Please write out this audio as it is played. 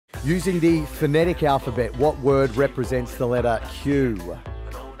Using the phonetic alphabet, what word represents the letter Q?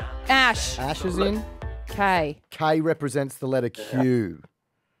 Ash. Ash is in. K. K represents the letter Q.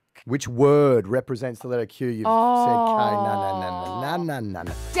 Which word represents the letter Q? You've said K. No.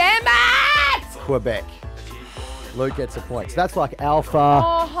 Damn it! Quebec. Luke gets a point. So that's like Alpha,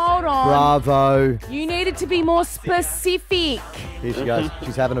 Oh, hold on. Bravo. You needed to be more specific. Here she goes.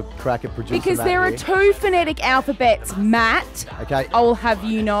 She's having a crack at producer Because Matt there are here. 2 phonetic alphabets, Matt. Okay. I will have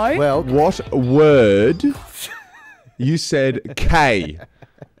you know. Well, What word? You said K.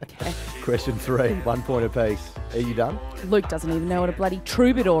 question 3. 1 point apiece. Are you done? Luke doesn't even know what a bloody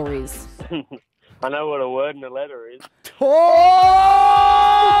troubadour is. I know what a word and a letter is. Oh!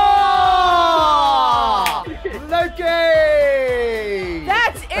 Loki!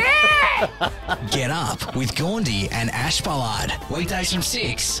 That's it! Get up with Gawndy and Ash Pollard. Weekdays from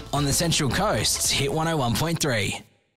 6 on the Central Coast's Hit 101.3.